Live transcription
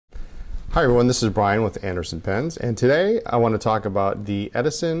Hi everyone, this is Brian with Anderson Pens, and today I want to talk about the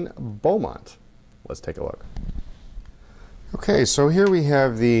Edison Beaumont. Let's take a look. Okay, so here we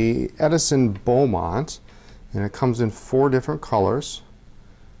have the Edison Beaumont, and it comes in 4 different colors.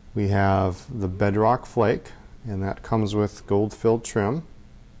 We have the Bedrock Flake, and that comes with gold-filled trim.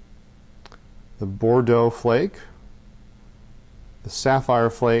 The Bordeaux Flake, the Sapphire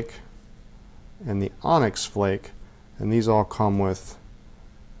Flake, and the Onyx Flake, and these all come with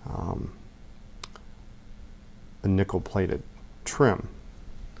a nickel-plated trim.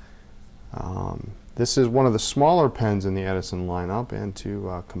 This is one of the smaller pens in the Edison lineup, and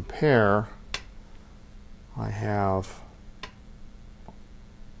to compare, I have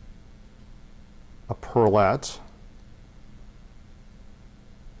a Pearlette.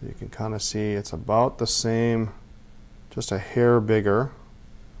 You can kind of see it's about the same, just a hair bigger.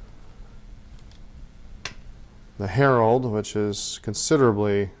 The Herald, which is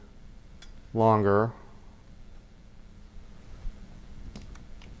considerably longer.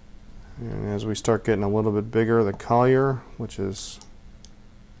 And as we start getting a little bit bigger, the Collier, which is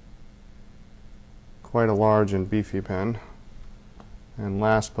quite a large and beefy pen. And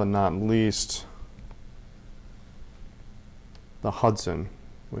last but not least, the Hudson,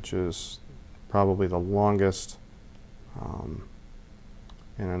 which is probably the longest and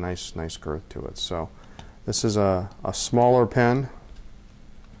a nice girth to it. So this is a smaller pen,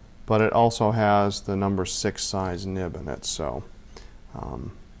 but it also has the number 6 size nib in it. So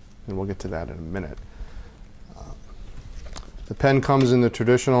and we'll get to that in a minute. The pen comes in the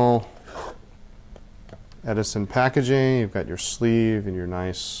traditional Edison packaging. You've got your sleeve and your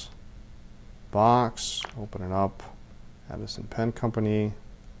nice box. Open it up. Edison Pen Company.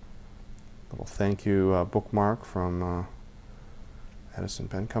 Little thank you bookmark from Edison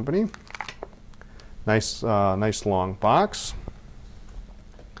Pen Company. Nice long box.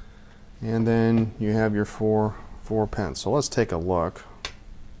 And then you have your four pens. So let's take a look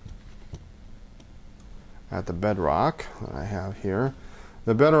at the Bedrock that I have here.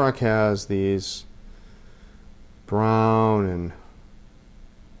 The Bedrock has these brown and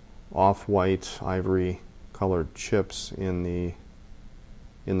off-white ivory colored chips in the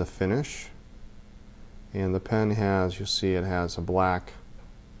finish, and the pen has, you'll see it has a black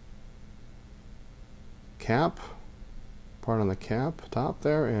cap, part on the cap top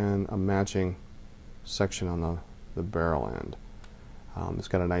there, and a matching section on the barrel end. It's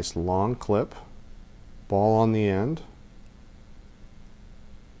got a nice long clip, ball on the end.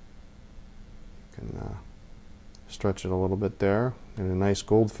 You can stretch it a little bit there, and a nice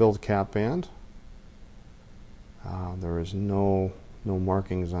gold-filled cap band. There is no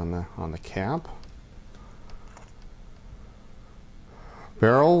markings on the cap.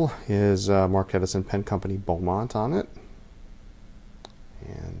 Barrel is marked Edison Pen Company Beaumont on it,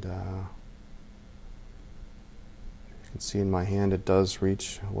 and you can see in my hand it does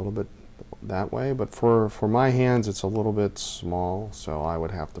reach a little bit that way, but for my hands it's a little bit small, so I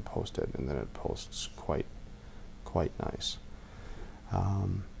would have to post it, and then it posts quite nice.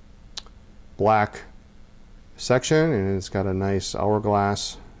 Black section, and it's got a nice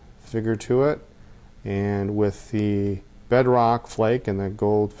hourglass figure to it, and with the Bedrock Flake and the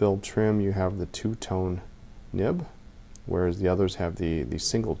gold-filled trim, you have the 2-tone nib, whereas the others have the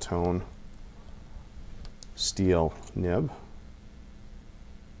single-tone steel nib.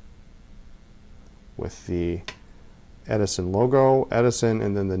 With the Edison logo, Edison,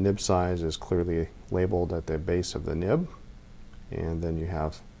 and then the nib size is clearly labeled at the base of the nib, and then you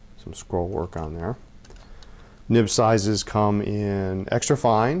have some scroll work on there. Nib sizes come in extra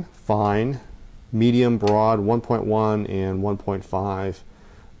fine, fine, medium, broad, 1.1 and 1.5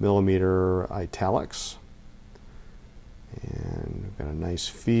 millimeter italics. And we've got a nice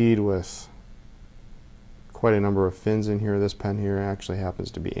feed with quite a number of fins in here. This pen here actually happens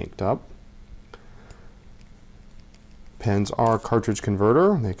to be inked up. Pens are cartridge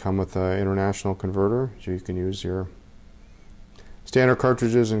converter. They come with an international converter, so you can use your standard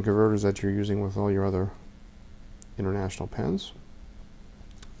cartridges and converters that you're using with all your other international pens.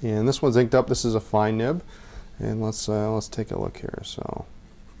 And this one's inked up. This is a fine nib, and let's take a look here. So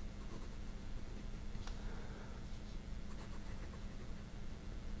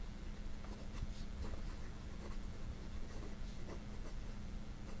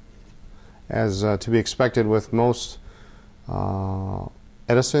as to be expected with most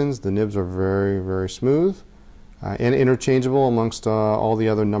Edisons, the nibs are very smooth and interchangeable amongst all the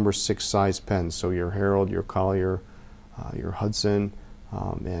other number 6 size pens. So your Herald, your Collier, your Hudson,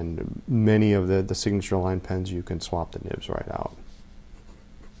 and many of the signature line pens, you can swap the nibs right out.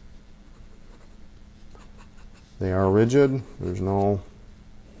 They are rigid. There's no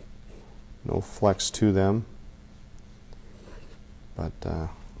No flex to them, but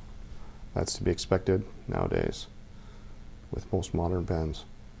that's to be expected nowadays with most modern pens.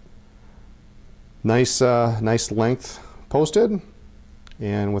 Nice length posted,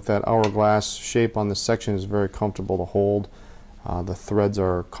 and with that hourglass shape on this section is very comfortable to hold. The threads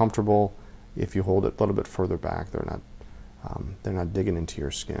are comfortable. If you hold it a little bit further back, they're not digging into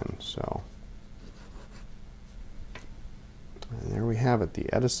your skin. So, and there we have it,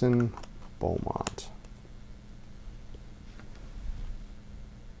 the Edison Beaumont.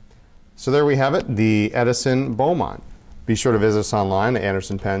 So there we have it, the Edison Beaumont. Be sure to visit us online at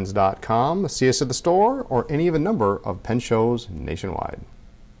andersonpens.com, see us at the store, or any of a number of pen shows nationwide.